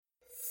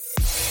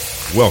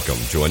Welcome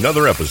to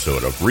another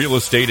episode of Real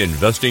Estate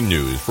Investing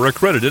News for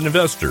accredited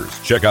investors.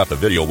 Check out the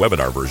video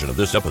webinar version of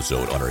this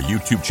episode on our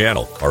YouTube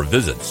channel or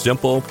visit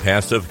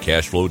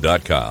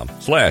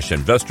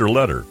simplepassivecashflow.com/investor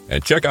letter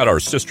and check out our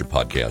sister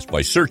podcast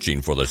by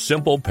searching for the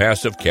Simple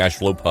Passive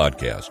Cashflow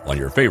podcast on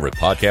your favorite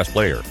podcast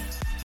player.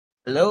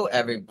 Hello,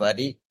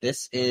 everybody.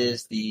 This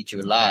is the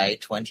July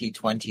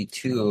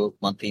 2022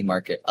 monthly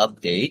market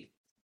update,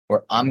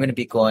 where I'm going to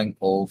be going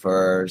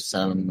over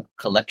some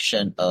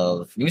collection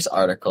of news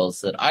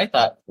articles that I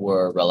thought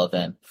were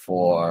relevant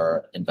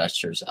for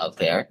investors out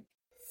there.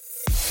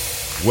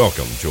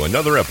 Welcome to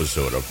another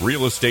episode of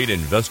Real Estate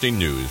Investing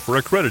News for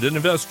accredited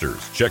investors.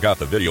 Check out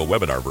the video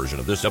webinar version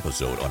of this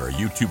episode on our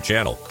YouTube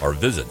channel or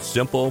visit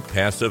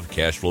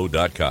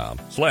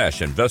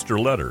simplepassivecashflow.com/investor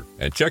letter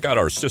and check out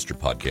our sister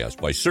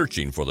podcast by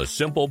searching for the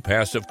Simple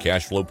Passive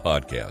Cashflow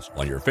podcast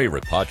on your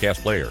favorite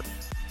podcast player.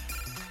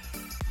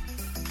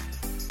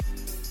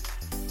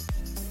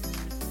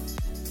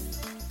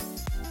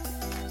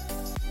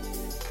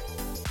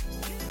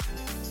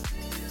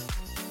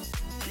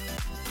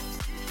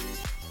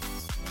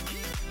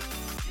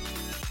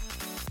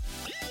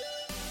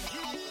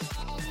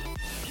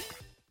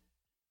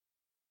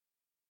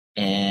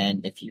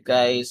 And if you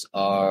guys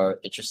are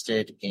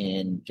interested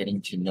in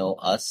getting to know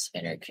us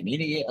and our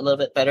community a little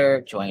bit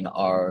better, join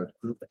our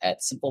group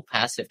at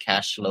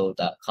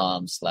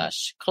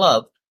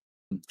simplepassivecashflow.com/club.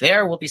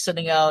 There we'll be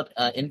sending out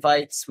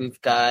invites.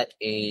 We've got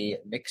a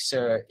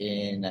mixer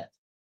in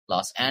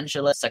Los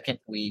Angeles, second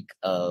week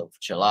of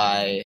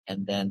July,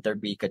 and then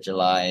third week of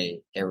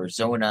July,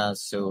 Arizona.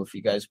 So if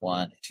you guys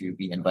want to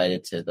be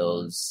invited to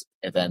those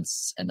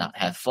events and not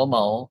have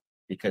FOMO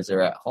because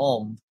they're at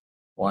home,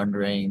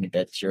 wondering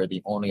that you're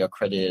the only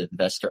accredited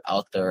investor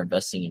out there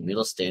investing in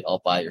real estate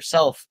all by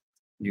yourself,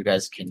 you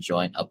guys can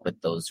join up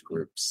with those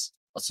groups.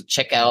 Also,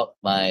 check out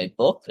my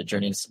book, The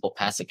Journey to Simple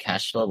Passive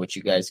Cashflow, which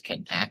you guys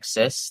can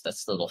access.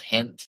 That's a little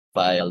hint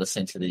by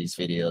listening to these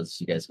videos.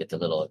 You guys get the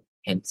little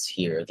hints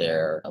here,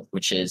 there,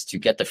 which is to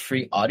get the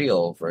free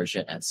audio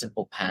version at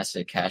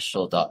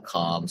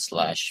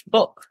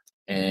simplepassivecashflow.com/book.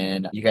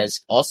 And you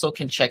guys also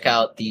can check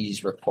out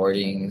these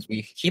recordings.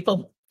 We keep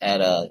them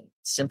at a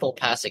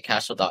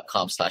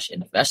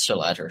simplepassivecashflow.com/investor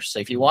letter. So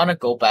if you want to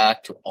go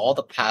back to all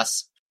the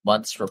past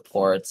months'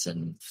 reports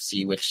and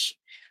see what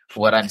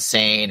I'm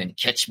saying and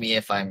catch me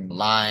if I'm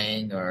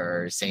lying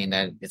or saying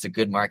that it's a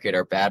good market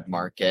or bad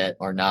market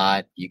or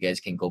not, you guys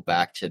can go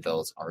back to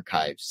those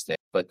archives there.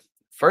 But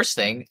first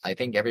thing, I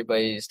think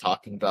everybody's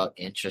talking about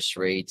interest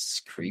rates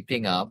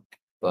creeping up,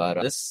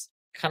 but this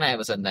kind of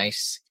was a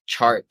nice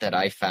chart that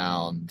I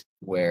found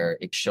where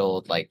it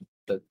showed like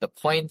the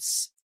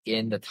points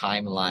in the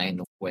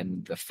timeline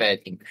when the Fed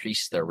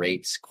increased the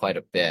rates quite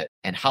a bit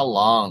and how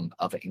long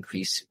of an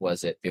increase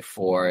was it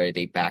before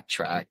they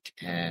backtracked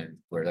and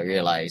where they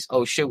realized,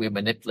 oh shit, we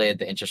manipulated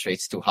the interest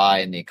rates too high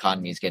and the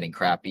economy is getting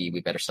crappy.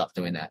 We better stop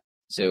doing that.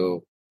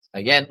 So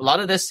again, a lot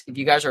of this, if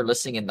you guys are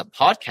listening in the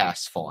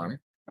podcast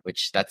form,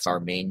 which that's our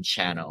main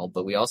channel,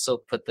 but we also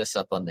put this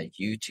up on the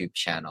YouTube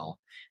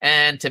channel.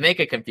 And to make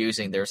it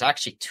confusing, there's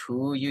actually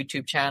two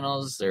YouTube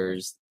channels.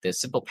 There's the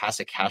Simple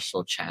Passive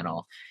Cashflow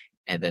channel,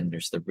 and then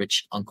there's the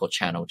Rich Uncle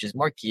channel, which is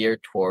more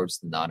geared towards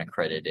the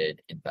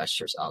non-accredited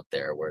investors out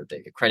there, where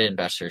the accredited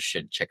investors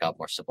should check out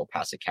more Simple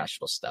Passive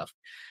Cashflow stuff.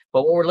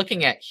 But what we're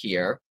looking at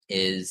here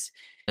is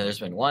there's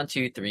been 1,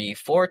 2, 3,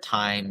 4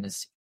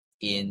 times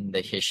in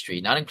the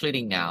history, not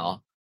including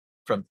now,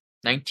 from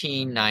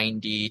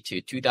 1990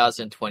 to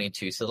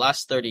 2022, so the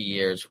last 30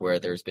 years where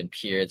there's been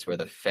periods where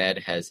the Fed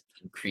has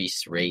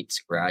increased rates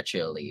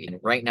gradually. And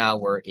right now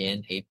we're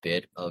in a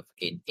bit of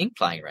an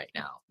incline right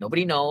now.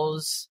 Nobody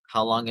knows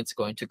how long it's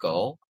going to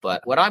go,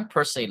 but what I'm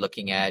personally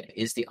looking at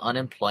is the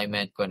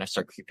unemployment going to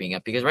start creeping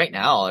up, because right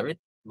now a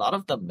lot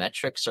of the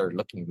metrics are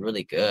looking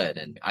really good.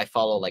 And I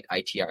follow like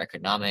ITR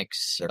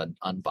Economics, or an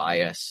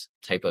unbiased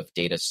type of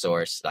data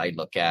source that I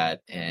look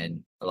at.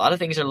 And a lot of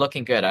things are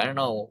looking good. I don't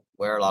know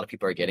where a lot of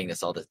people are getting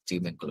all this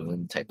doom and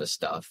gloom type of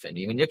stuff. And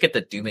even look at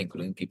the doom and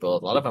gloom people,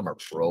 a lot of them are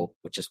broke,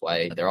 which is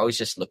why they're always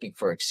just looking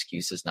for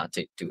excuses not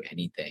to do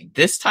anything.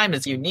 This time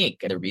is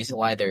unique. And the reason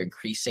why they're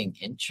increasing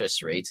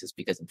interest rates is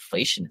because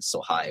inflation is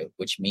so high,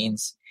 which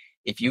means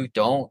if you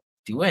don't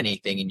do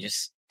anything and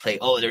just play,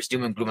 oh, there's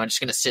doom and gloom, I'm just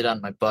going to sit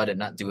on my butt and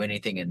not do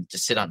anything and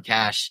just sit on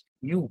cash,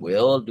 you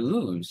will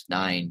lose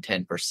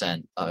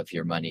 9-10% of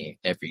your money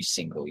every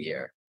single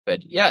year.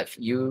 But yeah,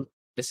 we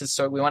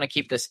want to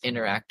keep this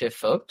interactive,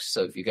 folks.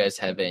 So if you guys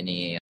have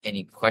any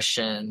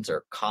questions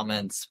or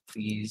comments,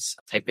 please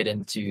type it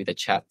into the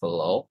chat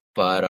below.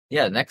 But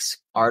next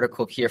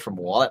article here from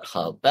Wallet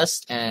Hub,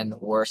 best and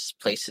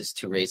worst places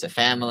to raise a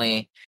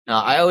family.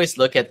 Now, I always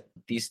look at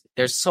these,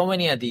 there's so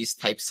many of these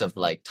types of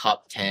like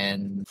top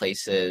 10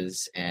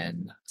 places,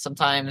 and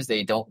sometimes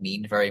they don't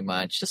mean very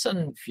much. Just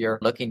if you're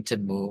looking to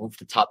move,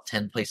 the top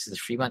 10 places: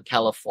 Fremont,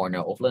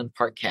 California; Overland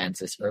Park,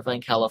 Kansas;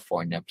 Irvine,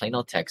 California;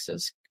 Plano,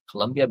 Texas;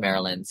 Columbia,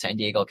 Maryland; San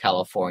Diego,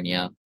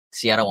 California;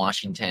 Seattle,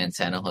 Washington;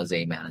 San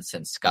Jose,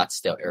 Madison;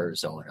 Scottsdale,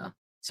 Arizona.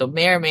 So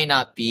may or may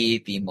not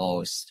be the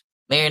most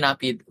may not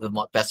be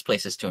the best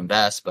places to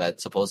invest,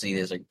 but supposedly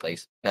these are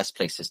best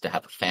places to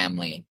have a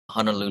family.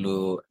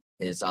 Honolulu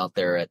is out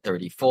there at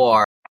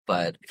 34,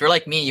 but if you're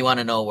like me, you want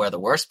to know where the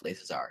worst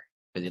places are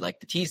because you like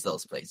to tease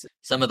those places.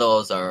 Some of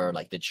those are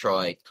like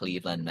Detroit,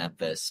 Cleveland,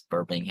 Memphis,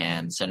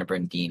 Birmingham, San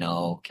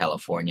Bernardino,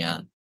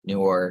 California,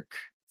 Newark,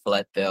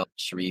 Fayetteville,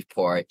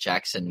 Shreveport,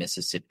 Jackson,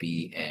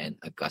 Mississippi, and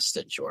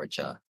Augusta,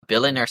 Georgia.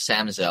 Billionaire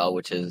Sam Zell,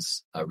 which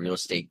is a real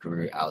estate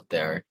guru out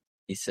there,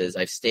 he says,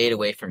 I've stayed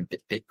away from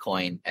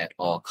Bitcoin at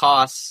all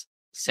costs.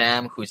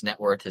 Sam, whose net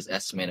worth is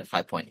estimated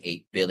at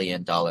 $5.8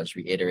 billion,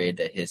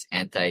 reiterated his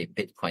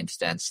anti-Bitcoin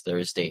stance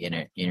Thursday in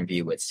an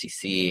interview with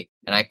CC.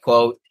 And I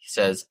quote, he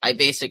says, I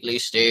basically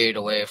stayed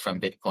away from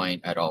Bitcoin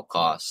at all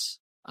costs.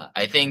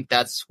 I think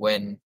that's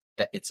when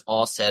it's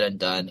all said and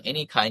done.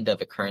 Any kind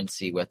of a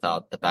currency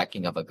without the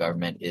backing of a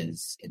government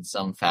is in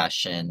some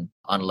fashion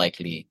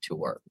unlikely to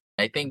work.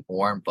 I think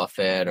Warren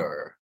Buffett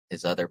or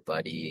his other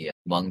buddy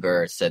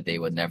Munger said they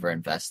would never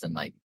invest in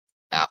like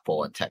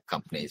Apple and tech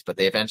companies, but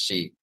they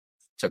eventually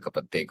took up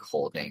a big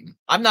holding.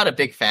 I'm not a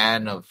big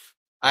fan of,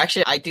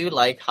 actually, I do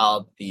like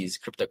how these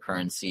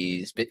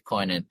cryptocurrencies,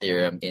 Bitcoin and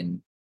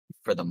Ethereum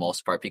for the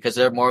most part, because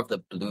they're more of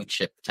the blue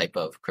chip type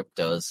of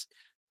cryptos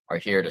are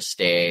here to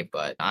stay,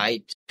 but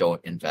I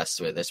don't invest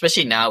with it,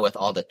 especially now with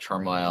all the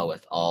turmoil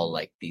with all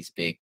like these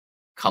big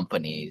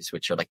companies,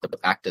 which are like the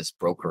act as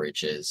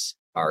brokerages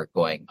are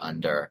going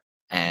under.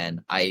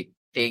 And I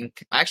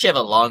actually have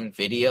a long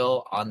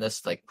video on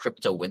this, like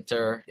crypto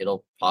winter.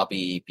 It'll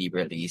probably be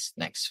released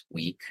next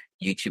week.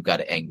 YouTube got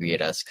angry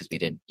at us because we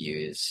didn't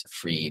use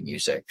free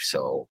music.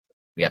 So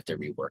we have to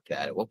rework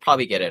that. We'll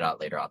probably get it out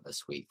later on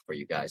this week for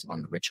you guys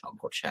on the Rich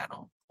Uncle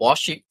channel. Wall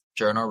Street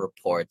Journal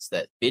reports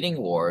that bidding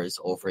wars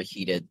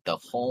overheated the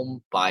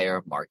home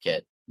buyer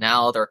market.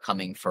 Now they're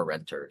coming for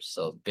renters.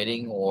 So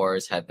bidding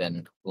wars have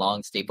been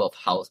long staple of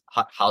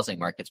hot housing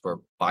markets where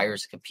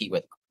buyers compete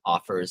with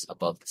offers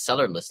above the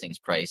seller listings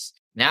price.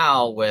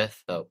 Now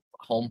with the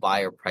home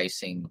buyer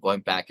pricing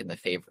going back in the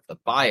favor of the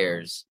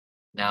buyers,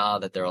 now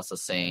that they're also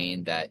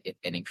saying that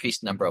an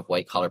increased number of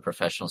white-collar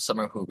professionals, some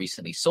who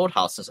recently sold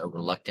houses, are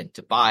reluctant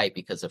to buy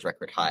because of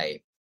record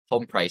high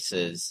home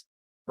prices,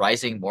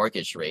 rising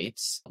mortgage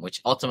rates,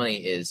 which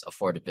ultimately is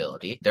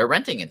affordability. They're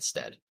renting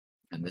instead.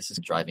 And this is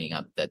driving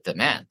up the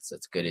demand. So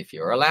it's good if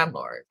you're a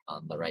landlord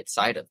on the right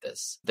side of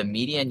this. The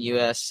median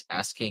U.S.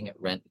 asking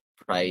rent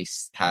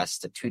price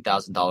passed to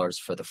 $2,000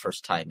 for the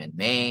first time in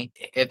May.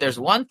 If there's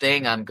one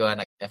thing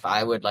if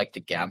I would like to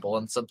gamble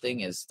on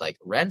something, is like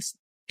rents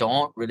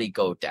don't really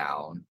go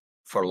down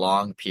for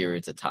long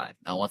periods of time.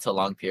 Now, what's a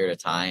long period of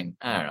time?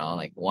 I don't know,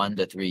 like 1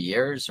 to 3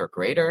 years or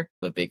greater,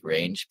 a big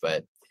range,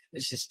 but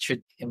it's just,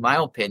 in my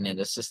opinion,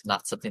 it's just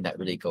not something that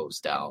really goes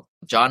down.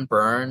 John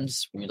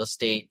Burns, real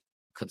estate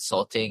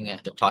consulting,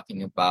 they're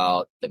talking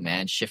about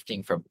demand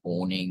shifting from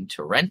owning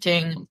to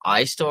renting.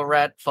 I still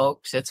rent,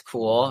 folks. It's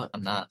cool.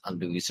 I'm not a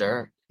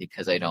loser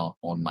because I don't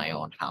own my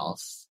own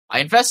house. I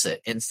invest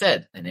it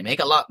instead, and they make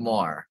a lot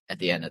more at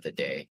the end of the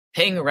day.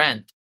 Paying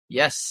rent,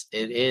 yes,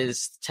 it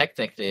is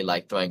technically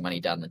like throwing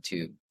money down the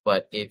tube.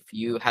 But if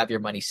you have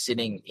your money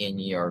sitting in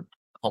your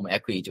home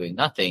equity doing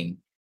nothing,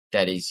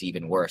 that is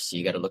even worse. So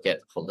you got to look at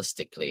it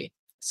holistically.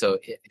 So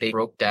they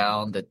broke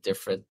down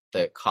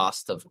the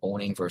cost of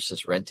owning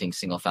versus renting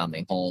single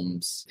family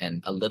homes.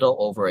 And a little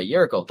over a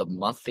year ago, the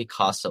monthly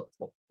cost of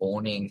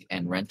owning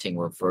and renting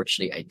were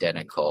virtually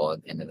identical.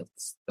 And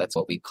that's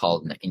what we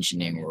call in the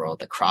engineering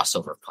world, the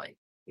crossover point.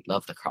 We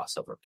love the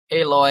crossover.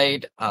 Hey,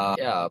 Lloyd.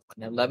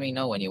 Let me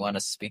know when you want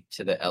to speak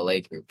to the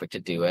LA group. We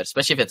could do it,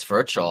 especially if it's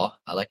virtual.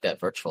 I like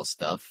that virtual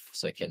stuff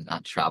so I can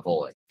not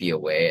travel and be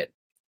away and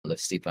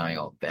sleep in my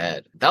own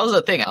bed. That was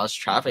the thing. I was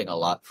traveling a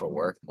lot for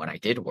work when I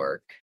did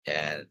work,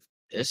 and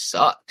it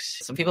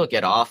sucks. Some people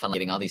get off on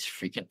getting all these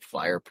freaking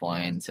flyer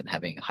points and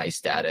having high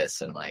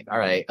status, and like, all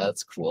right,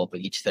 that's cool, but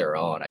each their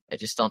own. I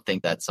just don't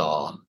think that's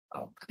all.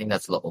 I think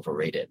that's a little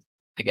overrated.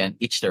 Again,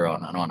 each their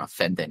own. I don't want to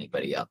offend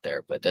anybody out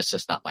there, but that's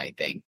just not my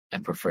thing. I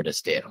prefer to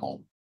stay at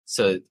home.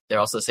 So they're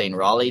also saying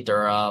Raleigh,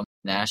 Durham,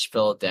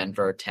 Nashville,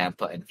 Denver,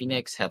 Tampa, and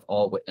Phoenix have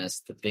all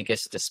witnessed the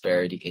biggest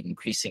disparity in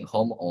increasing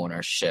home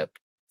ownership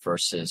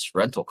versus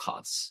rental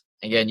costs.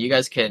 Again, you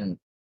guys can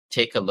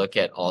take a look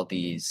at all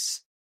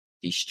these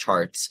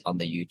charts on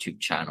the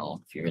YouTube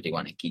channel if you really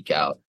want to geek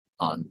out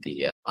on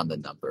the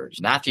numbers.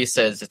 Matthew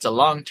says it's a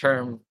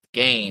long-term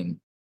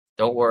game.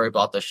 Don't worry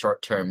about the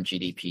short-term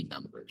GDP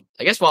numbers.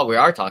 I guess while we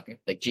are talking,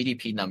 like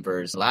GDP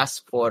numbers,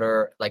 last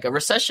quarter, like a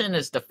recession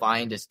is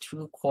defined as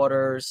 2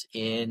 quarters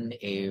in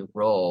a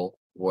row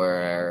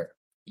where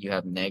you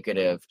have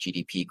negative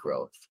GDP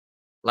growth.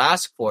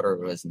 Last quarter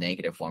was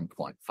negative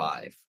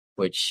 1.5,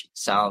 which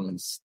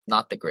sounds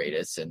not the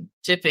greatest. And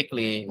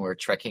typically we're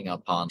trekking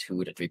upon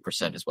 2 to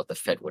 3% is what the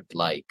Fed would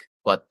like.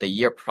 But the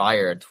year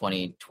prior,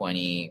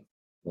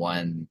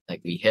 2021,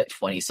 like we hit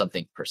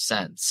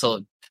 20-something%.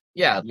 So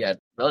yeah,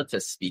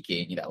 relatively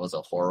speaking, that was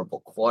a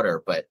horrible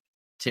quarter. But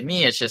to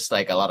me, it's just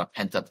like a lot of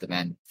pent up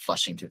demand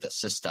flushing through the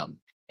system.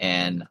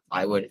 And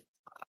I would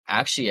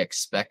actually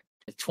expect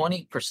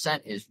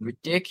 20% is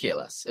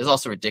ridiculous. It's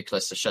also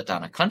ridiculous to shut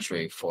down a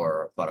country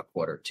for about a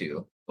quarter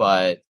too.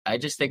 But I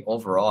just think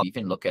overall, you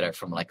can look at it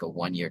from like a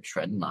 1-year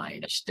trend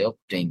line. It's still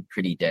doing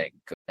pretty dang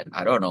good. And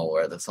I don't know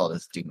where all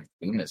this doom and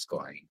gloom is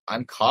going.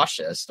 I'm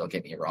cautious, don't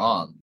get me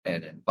wrong,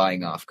 and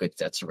buying off good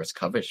debt service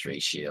coverage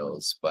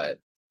ratios. But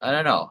I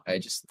don't know. I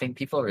just think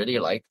people really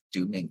like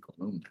doom and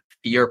gloom.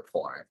 Fear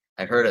porn.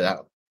 I heard of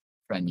that.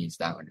 Friend used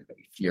that one.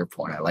 Fear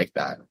porn. I like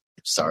that.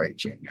 Sorry,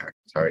 Junior.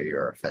 Sorry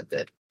you're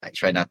offended. I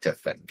try not to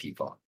offend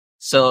people.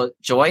 So,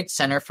 Joint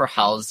Center for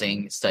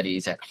Housing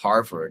Studies at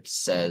Harvard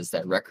says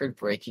that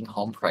record-breaking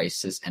home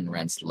prices and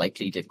rents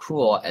likely to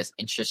cool as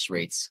interest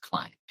rates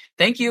climb.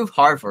 Thank you,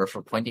 Harvard,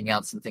 for pointing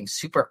out something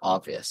super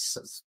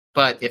obvious.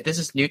 But if this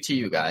is new to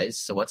you guys,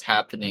 so what's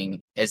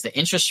happening is the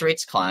interest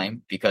rates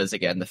climb because,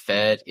 again, the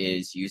Fed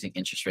is using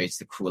interest rates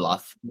to cool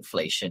off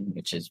inflation,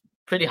 which is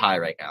pretty high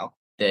right now.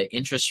 The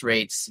interest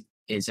rates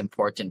is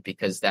important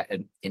because that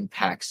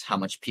impacts how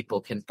much people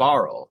can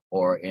borrow,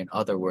 or in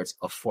other words,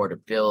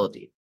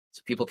 affordability.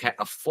 So people can't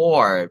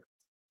afford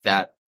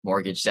that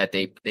mortgage that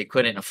they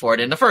couldn't afford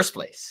in the first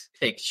place.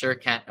 They sure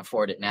can't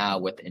afford it now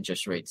with the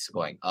interest rates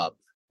going up,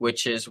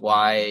 which is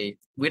why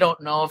we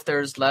don't know if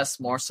there's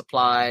more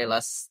supply,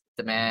 less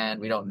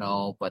demand. We don't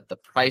know, but the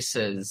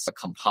prices, a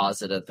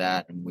composite of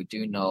that, and we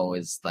do know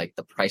is like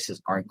the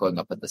prices aren't going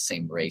up at the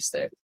same rate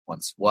that it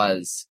once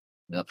was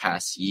in the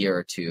past year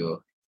or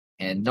two.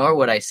 And nor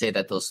would I say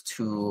that those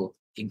two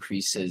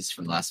increases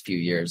from the last few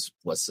years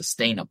was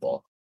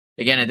sustainable.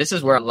 Again, and this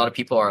is where a lot of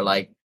people are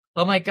like,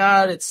 oh my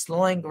God, it's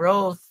slowing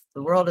growth.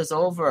 The world is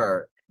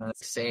over. And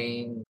it's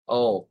saying,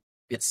 oh,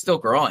 it's still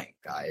growing,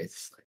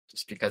 guys.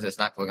 Just because it's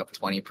not going up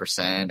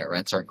 20% or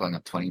rents aren't going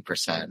up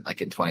 20%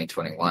 like in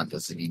 2021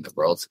 doesn't mean the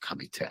world's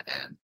coming to an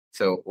end.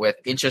 So with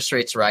interest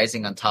rates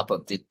rising on top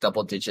of the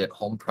double-digit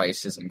home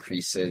prices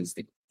increases,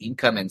 the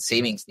income and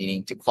savings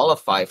needing to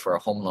qualify for a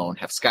home loan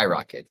have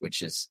skyrocketed,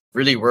 which is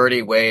really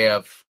wordy way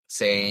of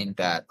saying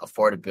that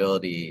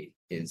affordability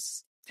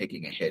is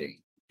taking a hitting.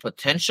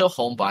 Potential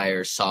home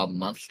buyers saw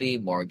monthly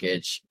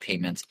mortgage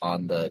payments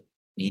on the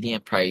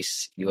median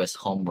price U.S.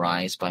 home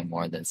rise by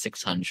more than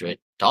 $600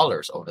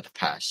 over the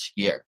past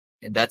year.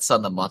 And that's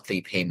on the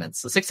monthly payments.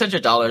 So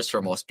 $600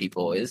 for most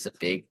people is a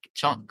big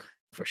chunk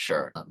for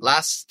sure.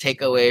 Last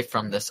takeaway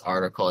from this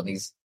article, and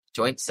these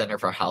Joint Center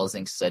for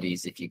Housing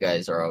Studies, if you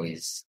guys are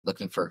always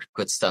looking for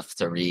good stuff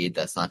to read,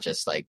 that's not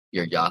just like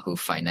your Yahoo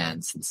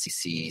Finance and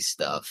CC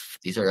stuff.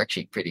 These are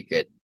actually pretty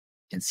good,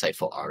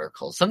 insightful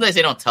articles. Sometimes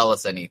they don't tell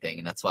us anything,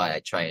 and that's why I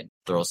try and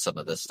throw some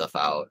of this stuff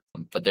out.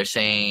 But they're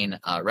saying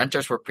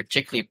renters were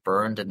particularly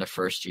burned in the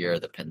first year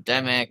of the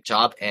pandemic.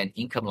 Job and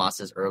income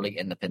losses early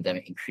in the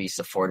pandemic increased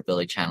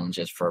affordability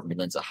challenges for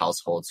millions of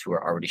households who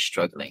are already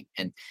struggling.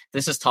 And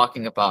this is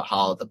talking about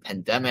how the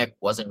pandemic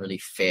wasn't really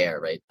fair,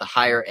 right? The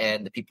higher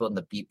end, the people in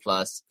the B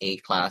plus, A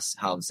class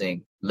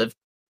housing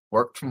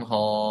worked from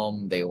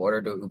home, they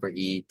ordered Uber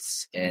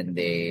Eats, and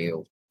they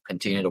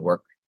continue to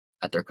work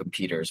at their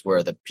computers,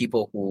 where the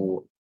people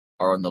who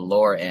are on the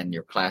lower end,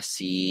 your Class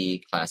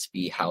C, Class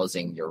B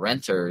housing, your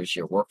renters,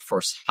 your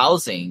workforce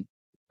housing,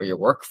 or your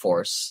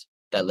workforce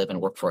that live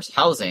in workforce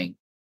housing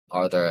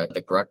are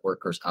the grunt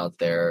workers out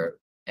there.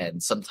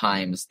 And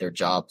sometimes their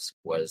jobs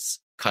was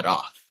cut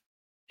off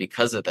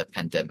because of the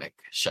pandemic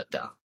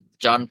shutdown.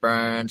 John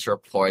Burns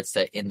reports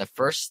that in the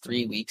first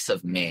 3 weeks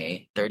of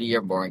May,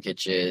 30-year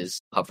mortgages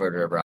hovered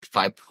around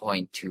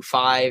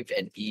 5.25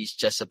 and eased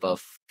just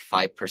above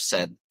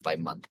 5% by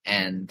month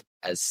end.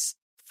 As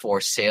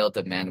for sale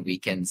demand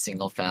weakened,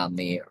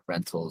 single-family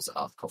rentals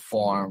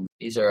outperform.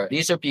 These are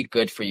be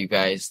good for you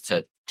guys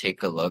to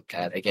take a look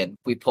at. Again,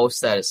 we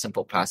post that at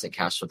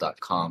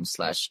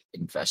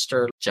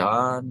simplepassivecashflow.com/investor.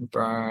 John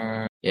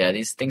Burns. Yeah,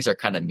 these things are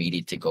kind of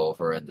meaty to go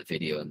over in the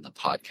video and the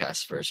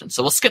podcast version.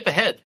 So we'll skip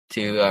ahead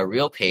to a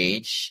real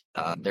page.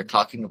 They're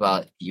talking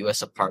about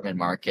U.S. apartment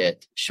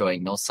market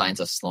showing no signs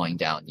of slowing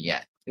down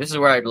yet. This is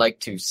where I'd like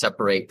to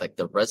separate like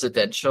the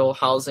residential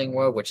housing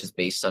world, which is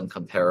based on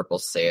comparable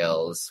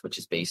sales, which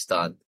is based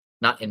on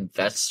not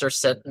investor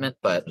sentiment,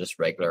 but just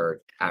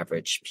regular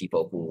average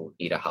people who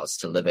need a house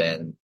to live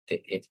in.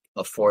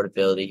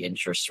 Affordability,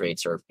 interest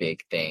rates are a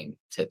big thing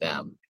to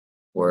them.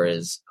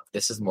 Whereas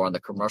this is more on the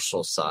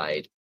commercial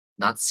side,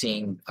 not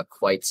seeing a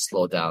quite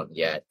slowdown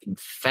yet. In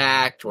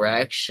fact, we're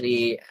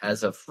actually,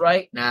 as of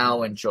right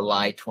now in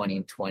July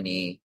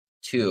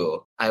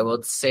 2022, I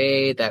would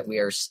say that we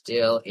are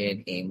still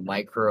in a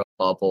micro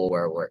bubble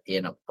where we're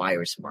in a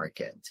buyer's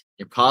market.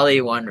 You're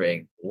probably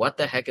wondering, what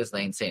the heck is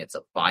Lane saying? It's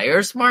a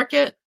buyer's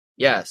market?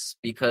 Yes,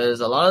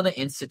 because a lot of the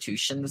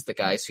institutions, the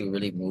guys who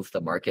really move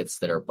the markets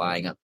that are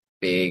buying up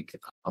big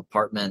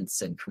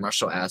apartments and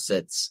commercial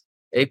assets,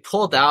 they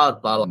pulled out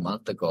about a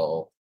month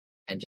ago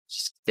and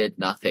just did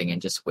nothing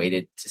and just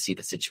waited to see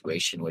the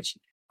situation, which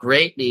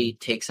greatly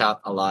takes out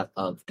a lot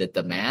of the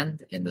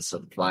demand and the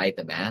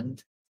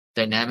supply-demand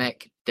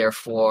dynamic.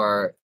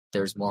 Therefore,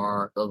 there's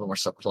a little more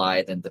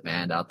supply than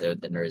demand out there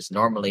than there is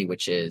normally,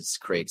 which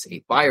creates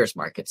a buyer's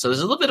market. So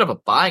there's a little bit of a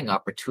buying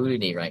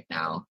opportunity right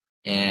now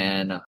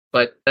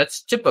But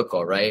that's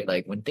typical, right?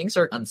 Like when things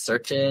are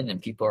uncertain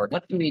and people are,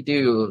 what do we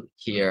do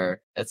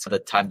here? That's the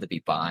time to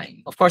be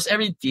buying. Of course,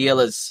 every deal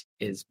is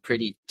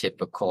pretty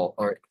typical,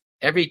 or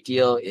every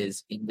deal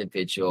is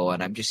individual,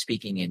 and I'm just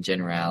speaking in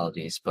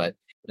generalities, but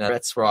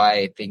that's why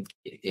I think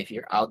if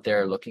you're out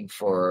there looking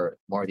for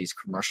more of these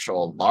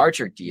commercial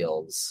larger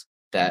deals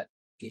that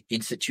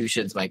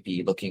institutions might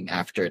be looking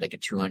after, like a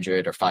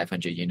 200 or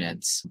 500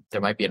 units,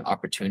 there might be an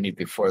opportunity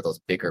before those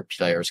bigger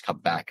players come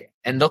back.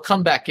 And they'll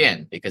come back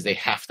in because they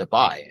have to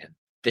buy. And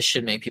this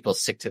should make people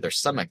sick to their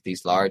stomach.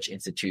 These large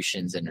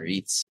institutions and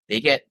REITs, they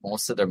get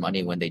most of their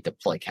money when they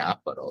deploy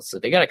capital. So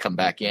they got to come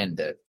back in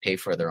to pay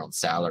for their own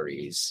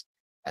salaries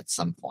at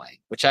some point,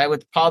 which I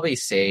would probably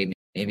say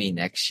maybe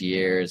next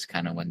year is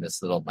kind of when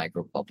this little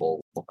micro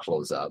bubble will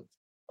close up,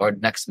 or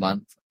next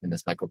month when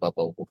this micro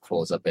bubble will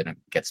close up and it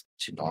gets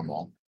to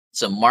normal.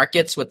 So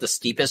markets with the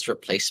steepest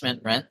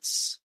replacement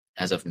rents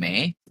as of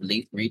May,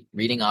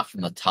 reading off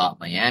from the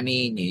top: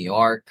 Miami, New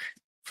York,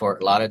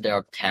 Fort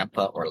Lauderdale,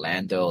 Tampa,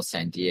 Orlando,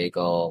 San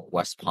Diego,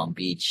 West Palm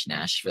Beach,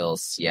 Nashville,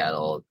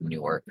 Seattle,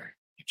 Newark,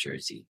 New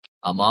Jersey.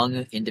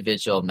 Among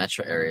individual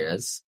metro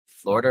areas,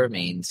 Florida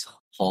remains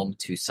home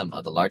to some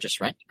of the largest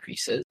rent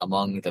increases.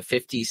 Among the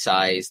 50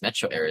 size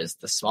metro areas,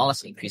 the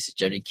smallest increases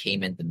generally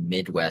came in the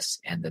Midwest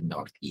and the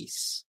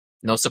Northeast.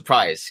 No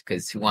surprise,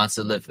 because who wants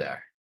to live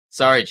there?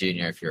 Sorry,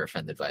 Junior, if you're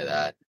offended by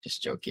that.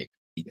 Just joking.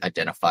 He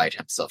identified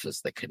himself as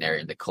the canary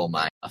in the coal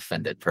mine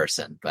offended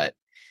person. But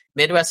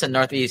Midwest and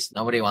Northeast,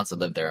 nobody wants to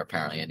live there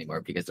apparently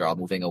anymore because they're all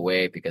moving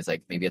away because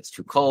like maybe it's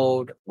too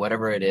cold,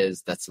 whatever it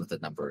is, that's what the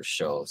numbers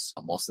shows.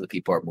 Most of the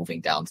people are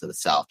moving down to the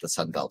South, the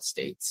Sunbelt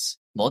states.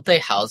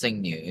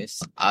 Multi-housing news: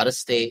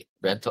 out-of-state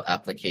rental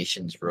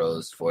applications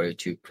rose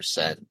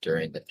 42%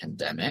 during the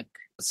pandemic.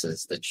 This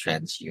is the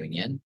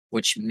TransUnion,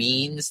 which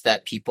means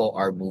that people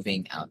are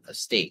moving out of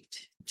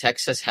state.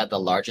 Texas had the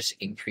largest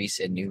increase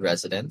in new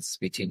residents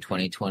between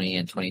 2020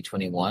 and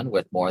 2021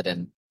 with more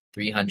than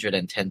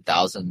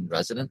 310,000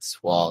 residents,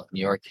 while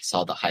New York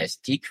saw the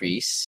highest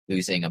decrease,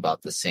 losing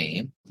about the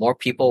same. More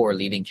people were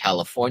leaving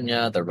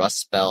California, the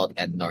Rust Belt,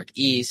 and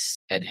Northeast,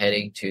 and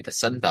heading to the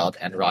Sun Belt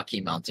and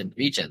Rocky Mountain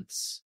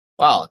regions.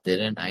 Wow,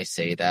 didn't I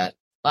say that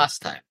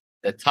last time?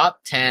 The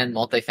top 10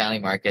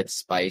 multifamily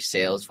markets by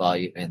sales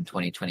volume in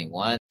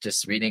 2021,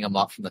 just reading them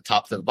up from the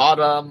top to the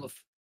bottom: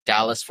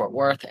 Dallas, Fort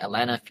Worth,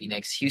 Atlanta,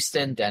 Phoenix,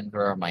 Houston,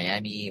 Denver,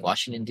 Miami,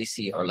 Washington,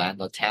 D.C.,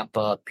 Orlando,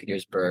 Tampa,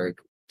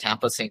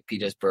 St.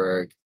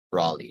 Petersburg,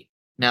 Raleigh.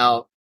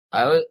 Now,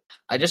 I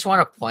just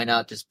want to point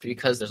out, just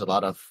because there's a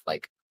lot of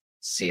like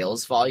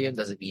sales volume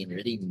doesn't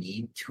really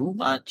mean too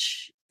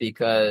much,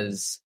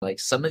 because like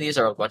some of these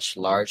are much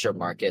larger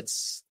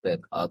markets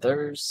than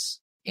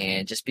others,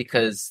 and just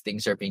because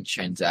things are being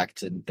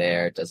transacted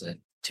there doesn't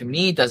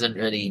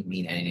really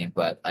mean anything.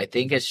 But I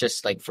think it's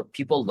just like for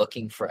people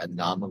looking for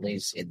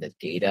anomalies in the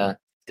data,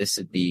 this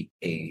would be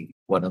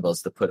one of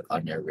those to put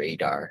on your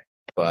radar.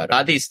 But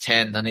out of these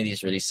 10, none of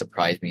these really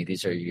surprised me.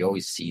 You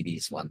always see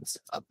these ones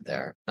up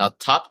there. Now,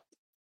 top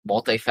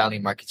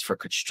multifamily markets for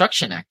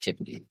construction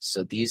activity.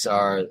 So these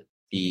are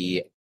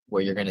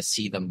where you're going to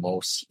see the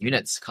most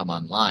units come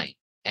online.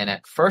 And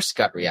at first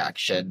gut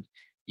reaction,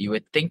 you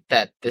would think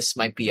that this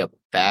might be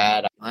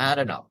I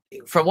don't know.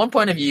 From one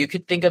point of view, you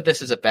could think of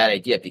this as a bad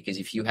idea, because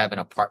if you have an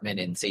apartment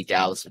in, say,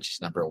 Dallas, which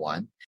is number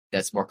one,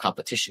 that's more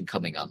competition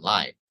coming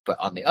online. But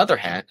on the other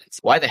hand, it's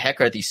why the heck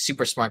are these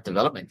super smart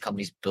development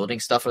companies building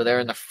stuff over there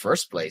in the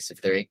first place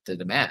if there ain't the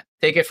demand?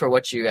 Take it for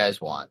what you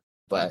guys want.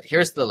 But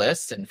here's the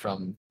list, and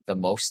from the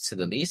most to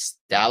the least: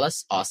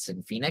 Dallas,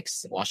 Austin,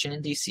 Phoenix,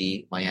 Washington,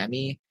 D.C.,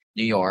 Miami,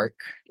 New York,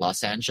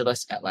 Los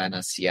Angeles,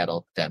 Atlanta,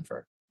 Seattle,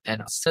 Denver.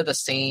 And so the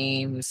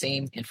same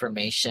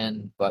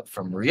information, but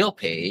from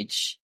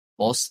RealPage,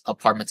 most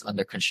apartments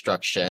under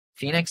construction: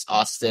 Phoenix,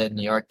 Austin,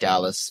 New York,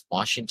 Dallas,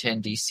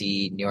 Washington,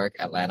 D.C., New York,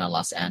 Atlanta,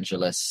 Los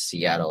Angeles,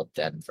 Seattle,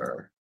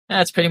 Denver. And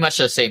that's pretty much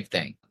the same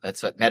thing.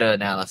 That's what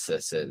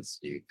meta-analysis is.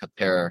 You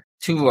compare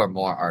two or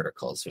more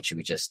articles, which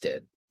we just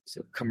did.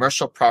 So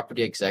commercial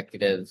property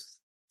executives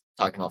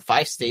talking about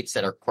 5 states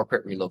that are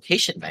corporate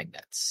relocation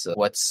magnets. So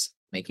what's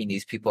making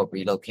these people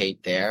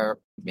relocate there?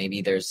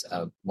 Maybe there's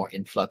a more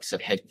influx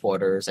of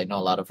headquarters. I know a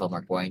lot of them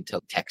are going to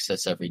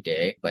Texas every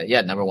day. But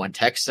yeah, number 1,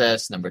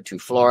 Texas. Number 2,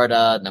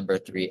 Florida. Number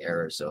 3,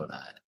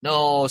 Arizona.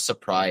 No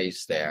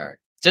surprise there.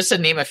 Just to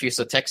name a few.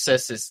 So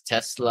Texas is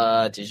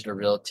Tesla, Digital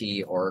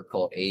Realty,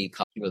 Oracle,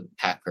 AECOM, with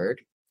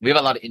Packard. We have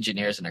a lot of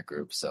engineers in our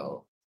group,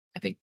 so I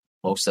think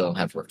most of them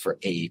have worked for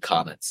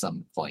AECOM at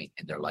some point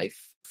in their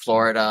life.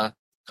 Florida,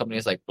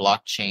 companies like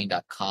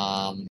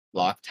Blockchain.com,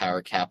 Block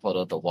Tower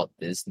Capital, the Walt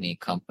Disney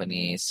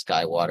Company,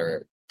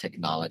 Skywater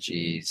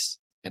Technologies.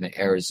 And in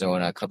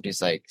Arizona,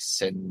 companies like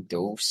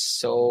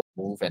Sendoso,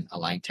 Move, and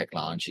Align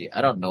Technology.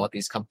 I don't know what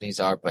these companies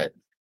are, but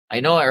I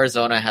know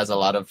Arizona has a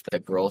lot of the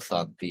growth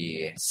on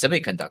the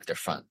semiconductor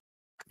front.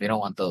 We don't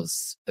want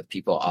the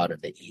people out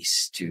of the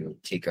East to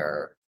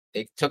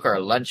they took our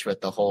lunch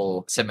with the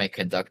whole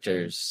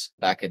semiconductors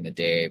back in the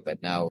day,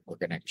 but now we're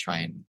going to try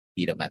and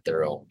beat them at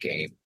their own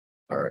game.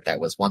 Or that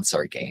was once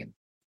our game.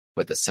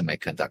 with the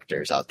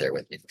semiconductors out there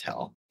with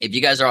Intel. If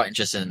you guys are all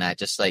interested in that,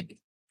 just like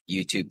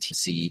YouTube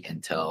TC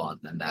Intel and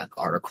then that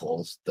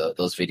articles,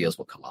 those videos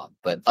will come up.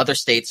 But other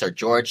states are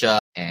Georgia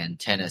and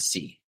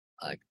Tennessee.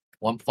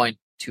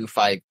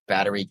 1.25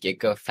 battery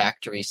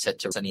gigafactory set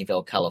to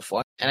Sunnyvale,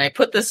 California. And I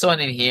put this one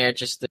in here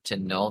just to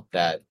note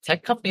that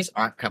tech companies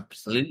aren't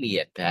completely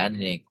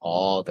abandoning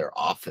all their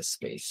office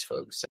space,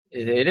 folks.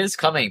 It is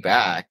coming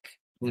back.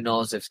 Who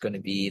knows if it's going to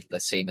be the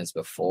same as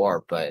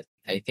before, but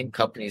I think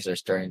companies are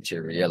starting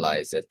to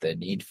realize that the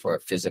need for a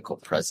physical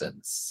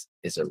presence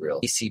is a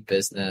real PC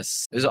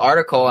business. There's an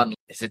article on,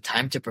 is it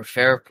time to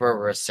prepare for a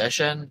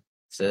recession?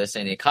 So they're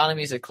saying the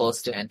economies are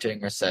close to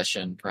entering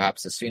recession,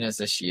 perhaps as soon as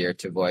this year,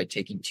 to avoid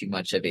taking too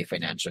much of a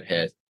financial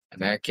hit.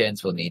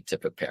 Americans will need to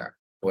prepare.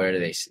 What are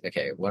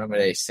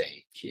they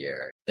saying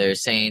here? They're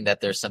saying that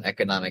there's some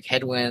economic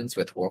headwinds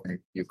with war in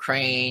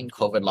Ukraine,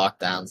 COVID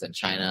lockdowns in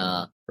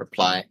China,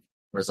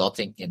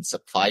 resulting in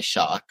supply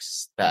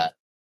shocks that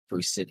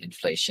boosted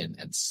inflation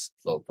and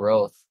slow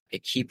growth. A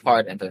key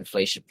part of the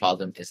inflation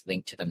problem is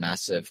linked to the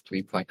massive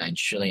 $3.9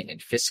 trillion in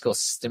fiscal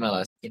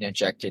stimulus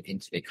injected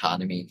into the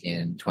economy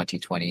in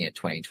 2020 and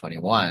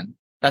 2021.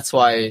 That's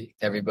why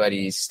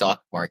everybody's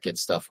stock market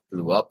stuff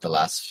blew up the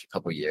last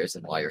couple of years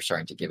and why you're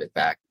starting to give it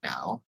back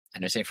now.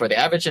 And they're saying for the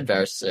average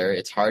investor,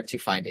 it's hard to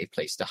find a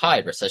place to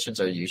hide.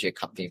 Recessions are usually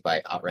accompanied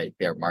by outright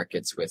bear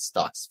markets with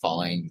stocks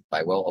falling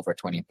by well over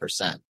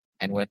 20%.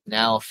 And with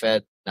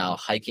Fed now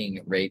hiking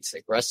rates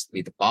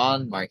aggressively, the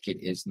bond market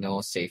is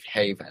no safe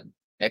haven.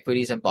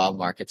 Equities and bond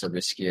markets are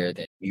riskier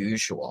than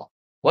usual.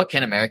 What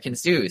can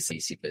Americans do?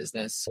 CC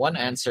business. One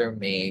answer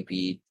may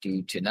be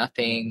do to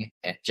nothing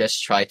and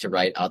just try to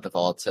ride out the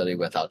volatility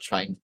without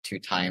trying to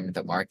time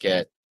the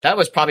market. That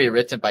was probably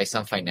written by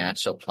some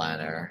financial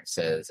planner. It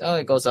says,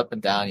 it goes up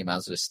and down. You might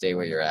as well just stay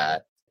where you're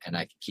at. And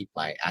I can keep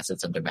my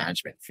assets under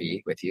management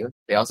fee with you.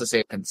 They also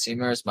say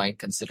consumers might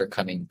consider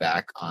cutting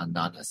back on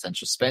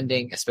non-essential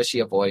spending, especially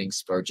avoiding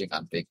splurging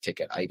on big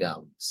ticket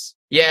items.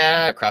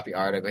 Yeah, crappy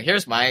article.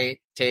 Here's my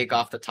take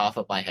off the top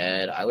of my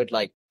head.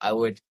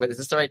 But is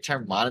this the right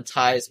term?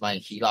 Monetize my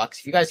HELOCs.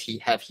 If you guys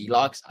have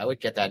HELOCs, I would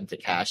get that into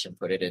cash and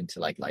put it into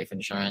like life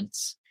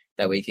insurance.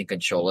 That way you can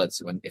control it.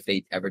 So if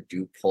they ever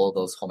do pull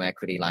those home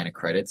equity line of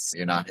credits,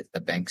 you're not at the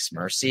bank's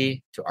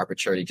mercy to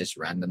arbitrarily just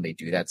randomly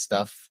do that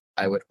stuff.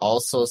 I would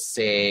also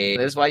say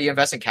this is why you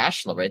invest in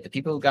cash flow, right? The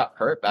people who got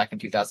hurt back in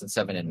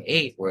 2007 and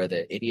 2008 were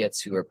the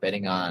idiots who were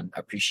betting on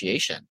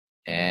appreciation.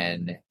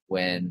 And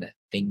when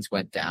things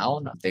went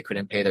down, they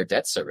couldn't pay their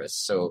debt service.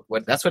 So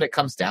that's what it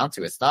comes down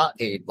to. It's not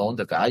a loan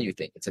to value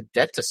thing. It's a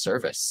debt to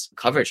service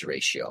coverage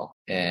ratio.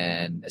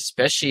 And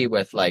especially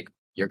with like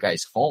your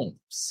guys'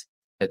 homes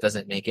that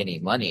doesn't make any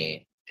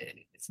money,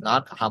 it's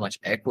not how much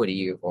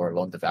equity or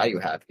loan to value you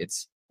have.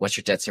 It's what's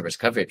your debt service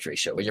coverage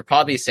ratio? Well, you're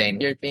probably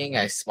saying, you're being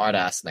a smart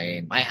ass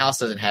Lane. My house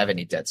doesn't have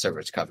any debt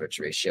service coverage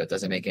ratio. It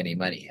doesn't make any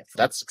money.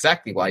 That's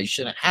exactly why you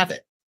shouldn't have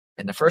it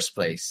in the first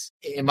place.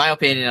 In my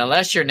opinion,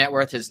 unless your net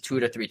worth is 2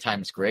 to 3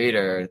 times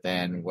greater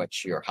than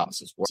what your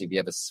house is worth. If you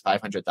have a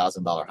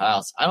 $500,000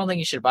 house, I don't think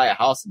you should buy a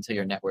house until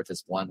your net worth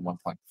is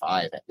 1.5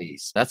 at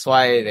least. That's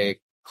why they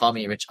call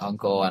me rich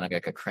uncle and I'm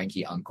like a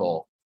cranky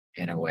uncle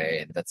in a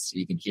way. And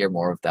you can hear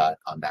more of that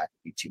on that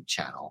YouTube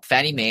channel.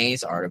 Fannie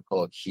Mae's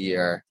article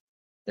here,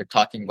 they're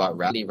talking about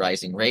rapidly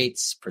rising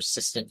rates,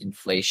 persistent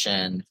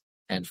inflation,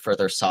 and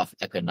further soft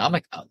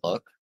economic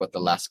outlook. What the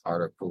last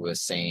article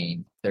was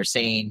saying, they're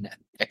saying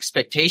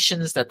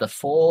expectations that the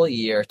full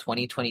year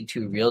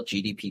 2022 real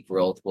GDP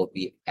growth will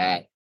be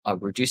at a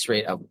reduced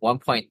rate of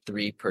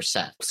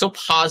 1.3%. So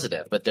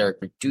positive, but they're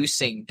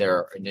reducing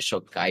their initial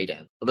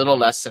guidance a little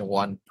less than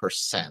 1%.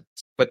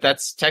 But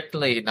that's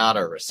technically not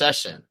a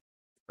recession,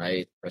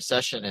 right?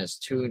 Recession is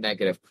 2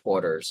 negative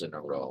quarters in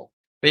a row.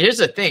 But here's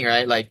the thing,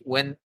 right? Like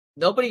when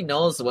nobody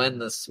knows when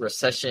this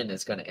recession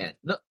is going to end.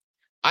 No,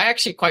 I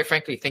actually, quite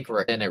frankly, think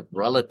we're in a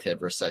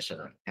relative recession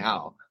right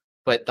now.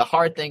 But the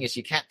hard thing is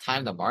you can't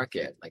time the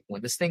market. Like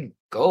when this thing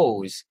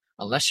goes,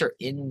 unless you're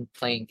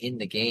playing in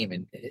the game,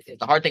 and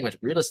the hard thing with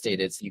real estate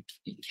is you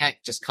can't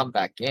just come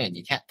back in.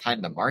 You can't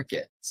time the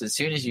market. So as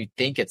soon as you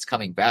think it's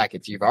coming back,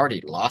 you've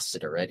already lost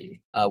it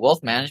already.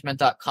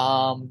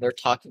 Wealthmanagement.com, they're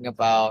talking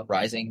about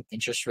rising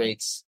interest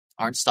rates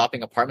aren't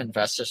stopping apartment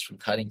investors from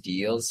cutting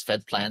deals.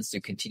 Fed plans to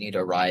continue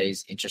to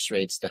rise interest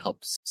rates to help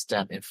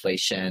stem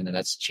inflation, and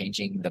that's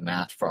changing the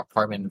math for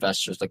apartment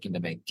investors looking to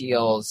make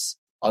deals.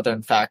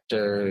 Other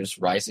factors,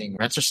 rising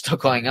rents are still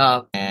going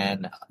up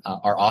and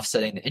are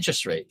offsetting the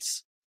interest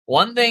rates.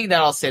 One thing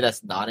that I'll say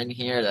that's not in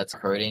here that's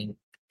hurting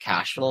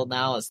cash flow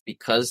now is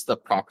because the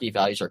property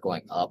values are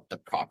going up, the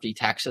property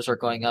taxes are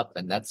going up,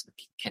 and that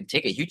can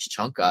take a huge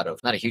chunk out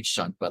of, not a huge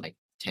chunk, but like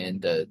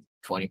 10 to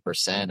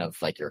 20% of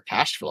like your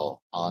cash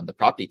flow on the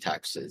property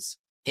taxes.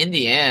 In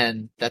the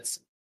end, that's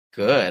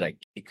good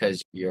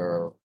because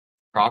your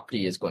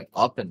property is going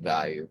up in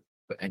value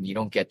and you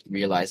don't get to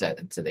realize that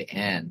until the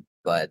end.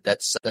 But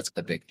that's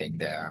the big thing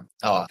there.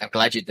 Oh, I'm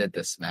glad you did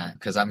this, man,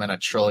 because I'm going to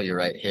troll you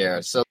right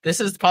here. So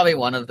this is probably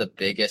one of the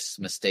biggest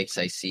mistakes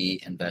I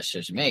see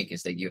investors make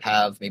is that you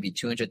have maybe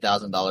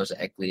 $200,000 of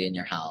equity in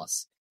your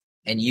house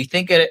And you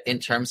think of it in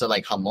terms of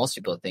like how most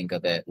people think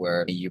of it,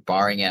 where you're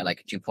borrowing at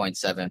like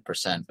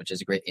 2.7%, which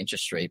is a great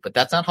interest rate, but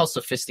that's not how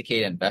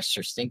sophisticated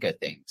investors think of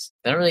things.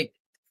 They don't really,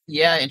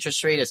 yeah,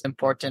 interest rate is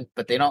important,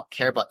 but they don't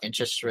care about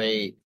interest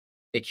rate.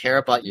 They care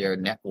about your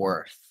net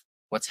worth.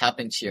 What's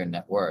happening to your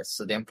net worth?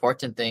 So the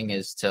important thing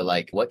is to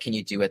like, what can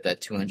you do with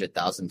that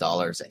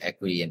 $200,000 of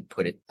equity and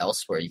put it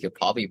elsewhere? You could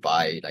probably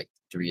buy like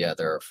 3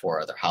 other or 4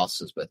 other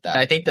houses with that.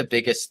 I think the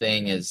biggest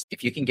thing is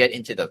if you can get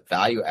into the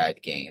value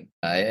add game.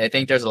 I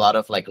think there's a lot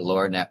of like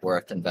lower net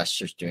worth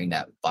investors doing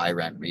that buy,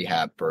 rent,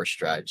 rehab, burst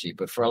strategy.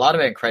 But for a lot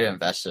of accredited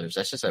investors,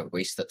 that's just a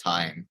waste of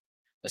time,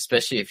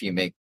 especially if you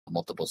make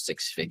multiple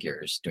 6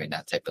 figures doing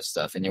that type of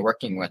stuff. And you're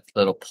working with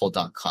little pull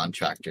down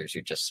contractors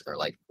who just are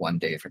like one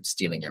day from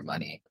stealing your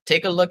money.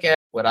 Take a look at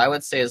what I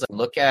would say is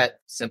look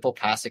at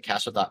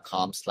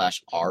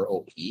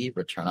simplepassivecashflow.com/ROE,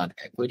 return on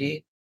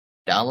equity.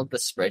 Download the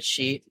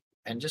spreadsheet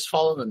and just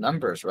follow the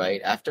numbers,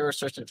 right? After a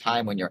certain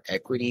time, when your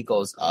equity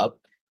goes up,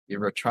 your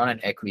return on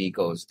equity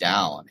goes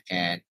down.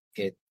 And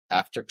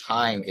after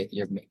time,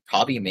 you're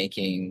probably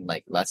making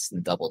like less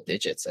than double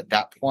digits. At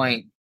that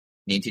point,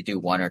 you need to do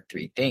 1 or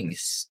 3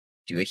 things.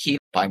 Do a HELOC,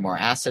 buy more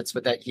assets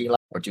with that HELOC,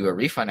 or do a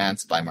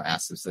refinance, buy more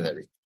assets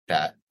with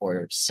that,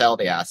 or sell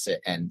the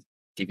asset and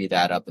divvy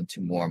that up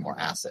into more and more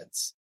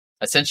assets.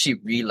 Essentially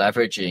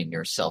re-leveraging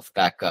yourself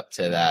back up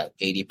to that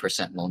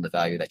 80% loan to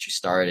value that you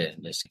started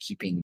and just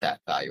keeping that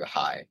value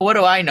high. What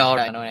do I know?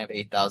 I know I have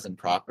 8,000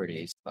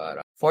 properties,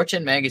 but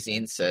Fortune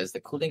magazine says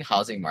the cooling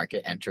housing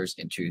market enters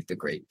into the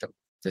great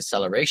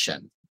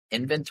deceleration.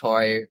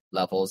 Inventory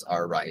levels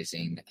are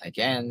rising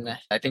again.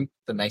 I think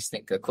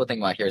the cool thing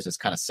about here is it's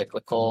kind of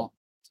cyclical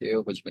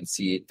too, which you can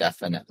see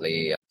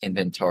definitely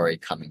inventory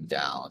coming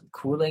down.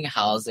 Cooling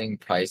housing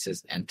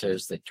prices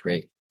enters the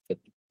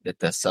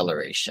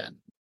deceleration.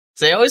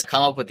 So they always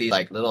come up with these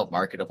like little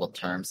marketable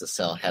terms to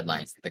sell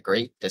headlines. The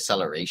great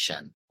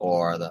deceleration,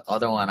 or the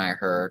other one I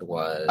heard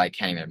was, I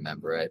can't even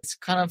remember it. It's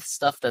kind of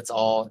stuff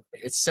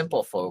it's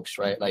simple, folks,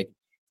 right? Like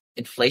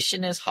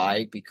inflation is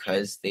high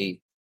because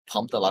they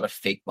pumped a lot of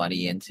fake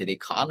money into the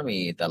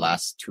economy the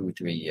last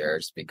 2-3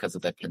 years because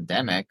of the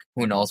pandemic.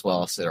 Who knows what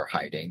else they're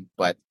hiding,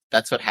 but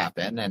that's what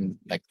happened. And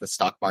like the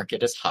stock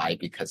market is high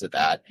because of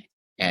that.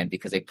 And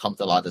because they pumped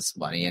a lot of this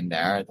money in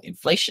there,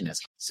 inflation is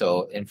high.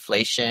 So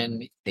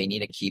inflation, they need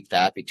to keep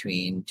that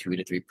between 2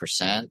 to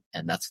 3%.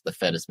 And that's what the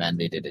Fed is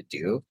mandated to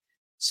do,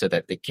 so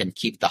that they can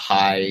keep the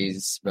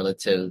highs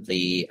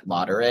relatively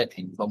moderate,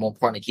 but more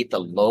importantly, keep the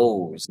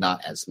lows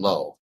not as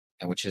low.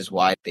 And which is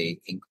why they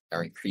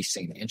are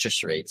increasing the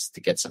interest rates to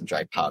get some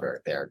dry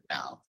powder there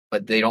now.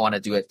 But they don't want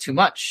to do it too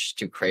much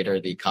to crater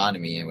the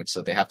economy,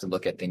 so they have to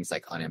look at things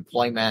like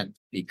unemployment,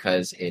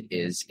 because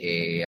it's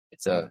a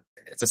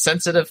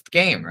sensitive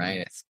game,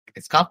 right?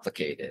 It's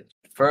complicated.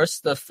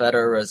 First, the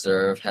Federal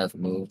Reserve have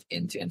moved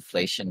into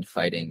inflation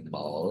fighting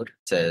mode,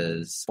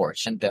 says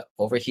Fortune. The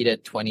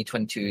overheated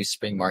 2022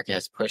 spring market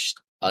has pushed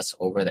us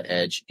over the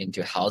edge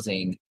into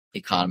housing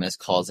economist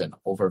calls an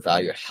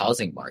overvalued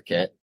housing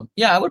market.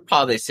 Yeah, I would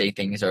probably say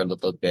things are a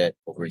little bit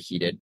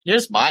overheated.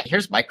 Here's my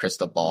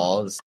crystal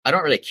balls. I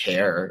don't really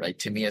care. Like,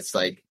 to me, it's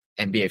like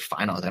NBA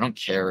Finals. I don't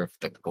care if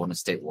the Golden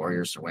State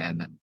Warriors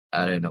win.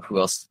 I don't know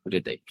who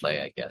did they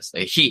play, I guess.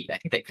 The Heat. I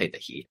think they played the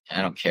Heat.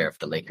 I don't care if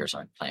the Lakers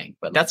aren't playing.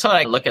 But that's how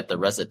I look at the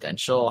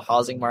residential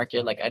housing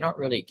market. Like, I don't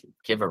really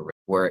give a rip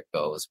where it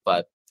goes.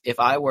 But if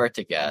I were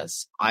to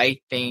guess, I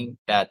think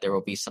that there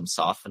will be some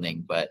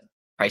softening, but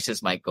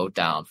prices might go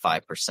down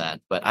 5%,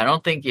 but I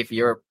don't think if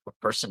you're a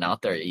person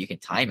out there, you can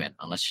time it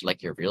unless you're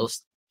like a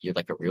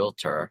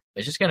realtor.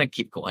 It's just going to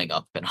keep going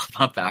up and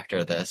up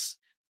after this.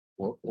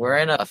 We're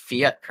in a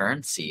fiat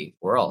currency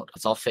world.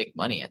 It's all fake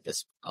money at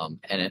this.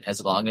 And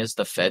as long as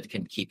the Fed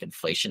can keep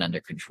inflation under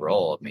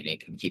control, I mean,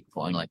 it can keep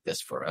going like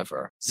this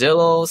forever.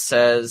 Zillow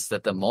says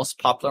that the most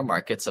popular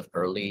markets of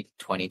early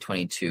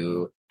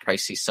 2022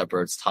 pricey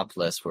suburbs top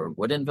list were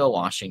Woodinville,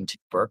 Washington,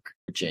 Burke,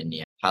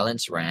 Virginia,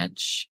 Highlands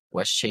Ranch,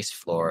 West Chase,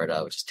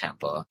 Florida, which is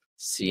Tampa,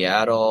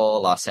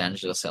 Seattle, Los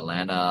Angeles,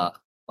 Atlanta,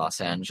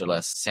 Los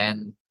Angeles,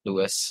 San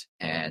Luis,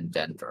 and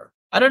Denver.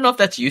 I don't know if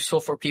that's useful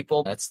for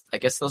people. I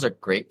guess those are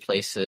great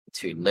places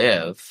to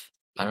live.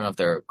 I don't know if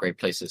they're great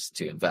places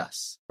to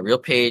invest. A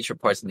RealPage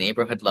reports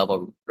neighborhood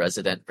level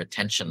resident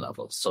retention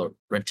levels. So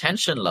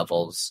retention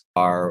levels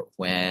are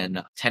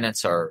when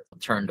tenants are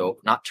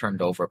not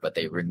turned over, but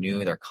they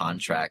renew their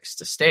contracts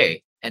to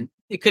stay. And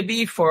it could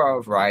be for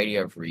a variety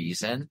of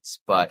reasons,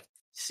 but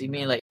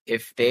like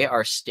if they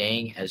are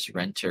staying as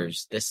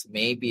renters, this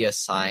may be a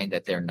sign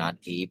that they're not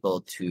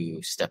able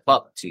to step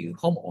up to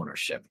home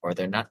ownership, or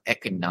they're not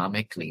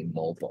economically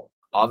mobile.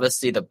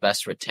 Obviously, the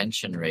best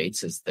retention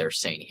rates, as they're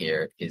saying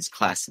here, is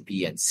class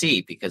B and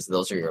C, because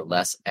those are your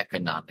less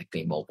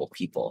economically mobile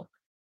people.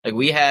 Like,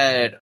 we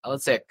had, I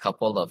would say, a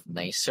couple of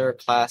nicer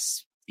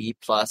class B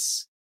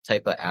plus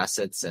type of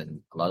assets,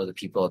 and a lot of the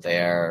people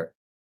there,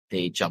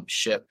 they jumped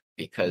ship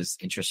because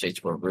interest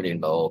rates were really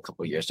low a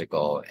couple of years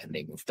ago, and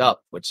they moved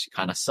up, which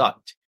kind of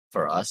sucked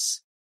for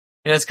us.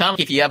 It's kind of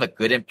like if you have a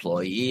good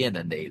employee and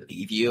then they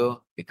leave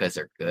you because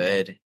they're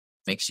good, it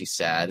makes you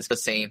sad. It's the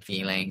same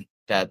feeling.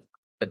 that,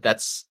 but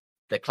that's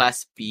the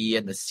class B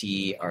and the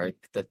C are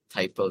the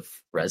type of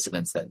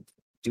residents that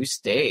do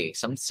stay.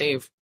 Some stay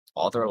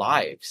all their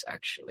lives,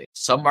 actually.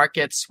 Some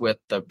markets with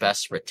the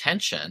best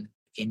retention,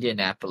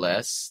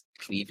 Indianapolis,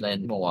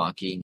 Cleveland,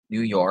 Milwaukee,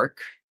 New York,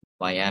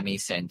 Miami,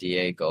 San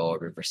Diego,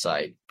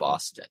 Riverside,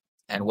 Boston.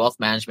 And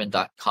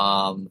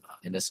wealthmanagement.com,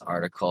 in this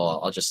article,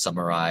 I'll just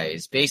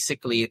summarize.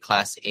 Basically,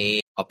 Class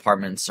A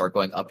apartments are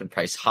going up in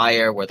price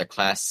higher, where the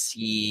Class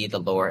C, the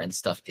lower end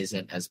stuff,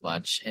 isn't as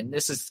much. And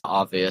this is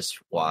obvious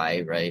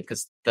why, right?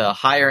 Because the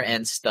higher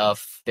end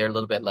stuff, they're a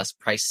little bit less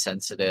price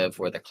sensitive,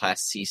 where the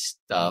Class C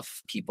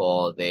stuff,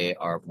 people, they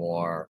are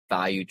more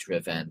value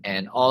driven.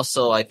 And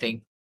also, I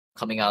think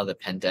coming out of the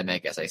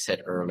pandemic, as I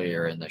said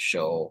earlier in the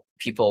show,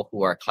 people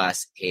who are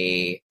Class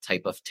A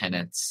type of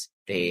tenants,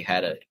 they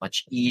had a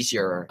much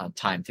easier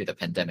time through the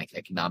pandemic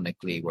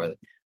economically, where a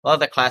lot of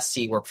the Class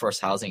C workforce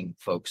housing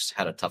folks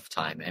had a tough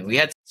time. And we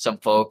had some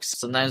folks,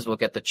 sometimes we'll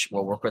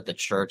work with the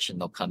church and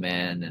they'll come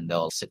in and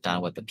they'll sit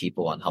down with the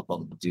people and help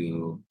them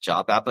do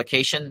job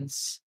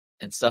applications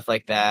and stuff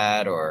like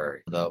that.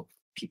 Or the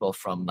people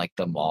from like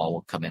the mall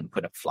will come in and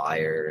put up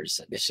flyers.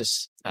 And it's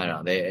just, I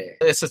don't know,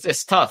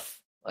 it's tough.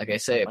 Like I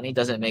say, money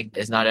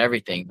is not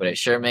everything, but it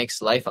sure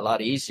makes life a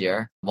lot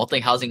easier.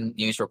 Multi-housing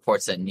news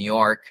reports that New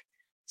York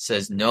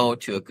says no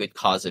to a good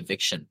cause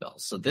eviction bill.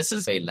 So this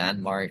is a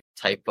landmark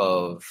type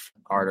of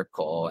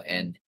article.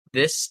 And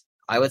this,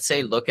 I would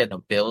say, look at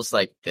bills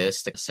like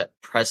this to set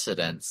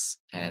precedents.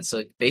 And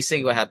so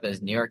basically what happened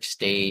is New York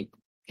State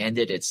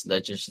ended its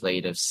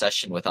legislative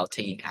session without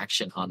taking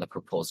action on the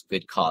proposed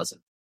good cause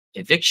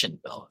eviction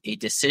bill, a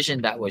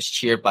decision that was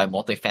cheered by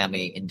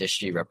multifamily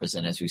industry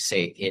representatives who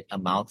say it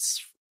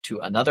amounts to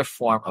another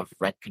form of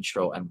rent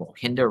control and will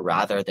hinder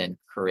rather than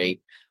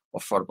create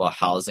affordable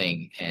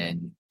housing.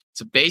 And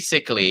so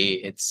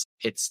basically, it's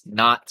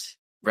not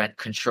rent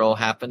control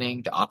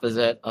happening, the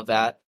opposite of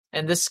that.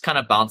 And this kind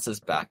of bounces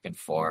back and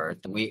forth.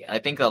 I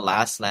think the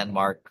last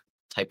landmark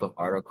type of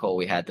article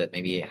we had that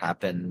maybe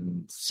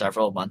happened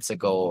several months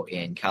ago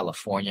in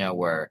California,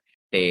 where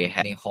they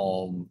had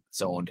home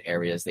zoned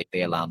areas. They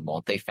allowed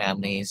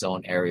multifamily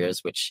zone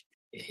areas, which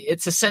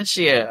it's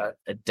essentially a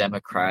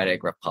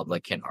Democratic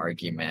Republican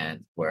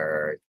argument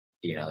where,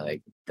 you know,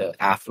 like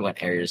the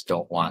affluent areas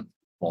don't want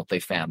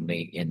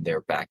multifamily in their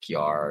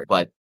backyard,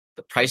 but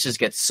the prices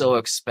get so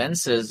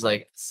expensive.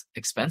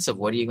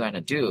 What are you going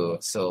to do?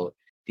 So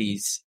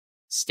these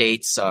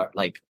states are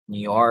like New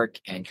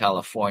York and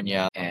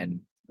California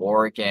and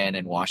Oregon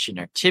and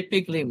Washington are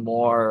typically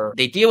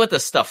they deal with the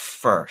stuff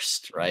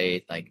first,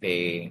 right? Like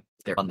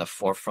they're on the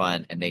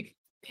forefront and they,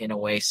 in a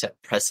way,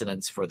 set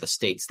precedents for the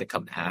states to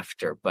come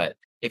after. But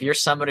if you're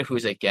somebody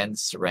who's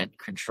against rent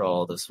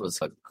control, this was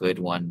a good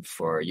one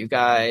for you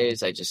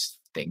guys. I just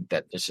think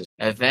that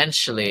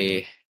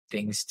eventually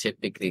things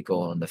typically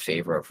go in the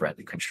favor of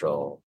rent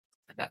control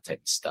and that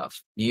type of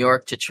stuff. New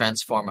York to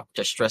transform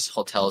distressed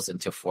hotels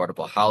into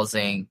affordable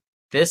housing.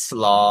 This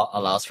law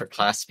allows for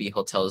Class B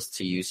hotels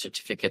to use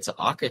certificates of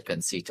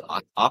occupancy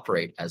to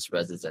operate as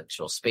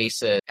residential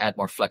spaces, add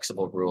more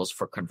flexible rules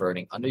for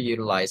converting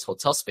underutilized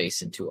hotel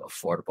space into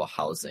affordable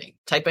housing.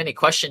 Type any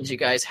questions you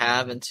guys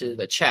have into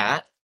the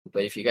chat.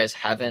 But if you guys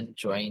haven't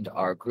joined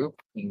our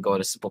group, you can go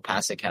to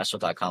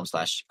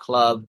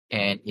simplepassivecashflow.com/club.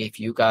 And if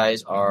you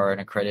guys are an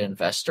accredited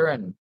investor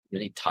and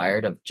really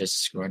tired of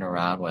just screwing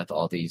around with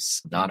all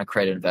these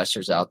non-accredited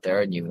investors out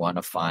there and you want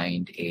to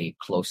find a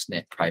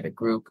close-knit private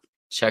group,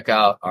 check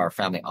out our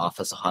family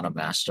office, Ahana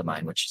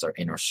Mastermind, which is our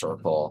inner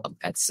circle,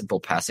 at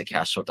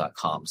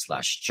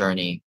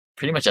simplepassivecashflow.com/journey.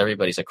 Pretty much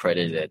everybody's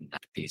accredited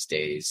these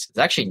days. It's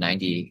actually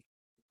 90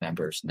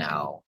 members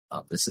now.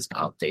 This is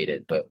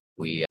outdated, but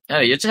you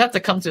just have to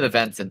come to the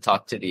events and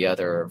talk to the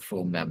other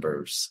full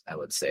members. I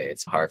would say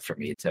it's hard for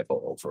me to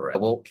go over it. I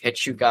will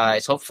hit you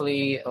guys.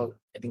 Hopefully, I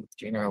think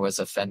Junior was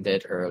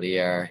offended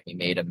earlier. He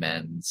made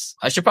amends.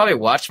 I should probably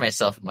watch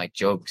myself and my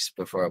jokes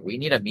before we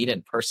need to meet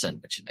in person,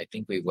 which I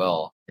think we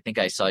will. I think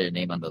I saw your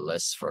name on the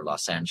list for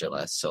Los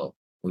Angeles. So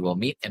we will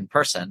meet in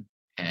person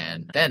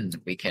and then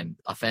we can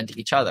offend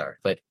each other.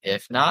 But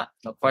if not,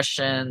 no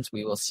questions.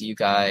 We will see you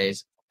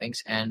guys.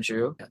 Thanks,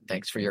 Andrew.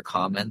 Thanks for your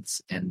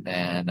comments. And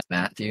then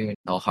Matthew,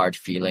 no hard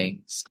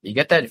feelings. You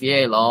get that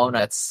VA loan.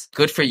 That's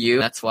good for you.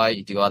 That's why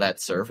you do all that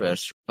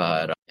service.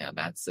 But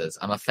Matt says,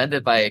 I'm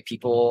offended by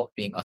people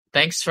being...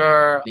 Thanks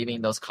for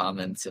leaving those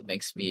comments. It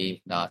makes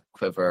me not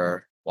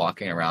quiver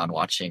walking around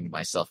watching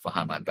myself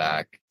behind my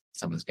back.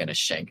 Someone's going to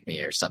shank me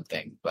or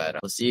something. But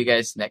we'll see you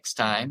guys next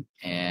time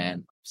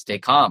and stay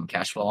calm.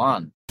 Cash flow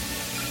on.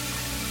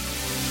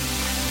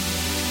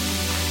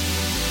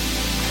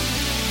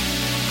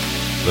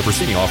 The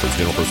preceding offers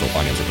general personal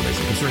finance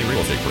information concerning real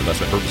estate for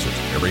investment purposes.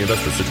 Every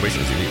investor's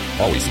situation is unique.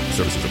 Always seek the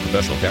services of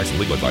professional tax and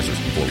legal advisors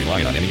before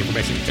relying on any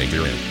information contained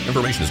herein.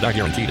 Information is not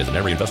guaranteed, as in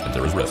every investment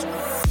there is risk.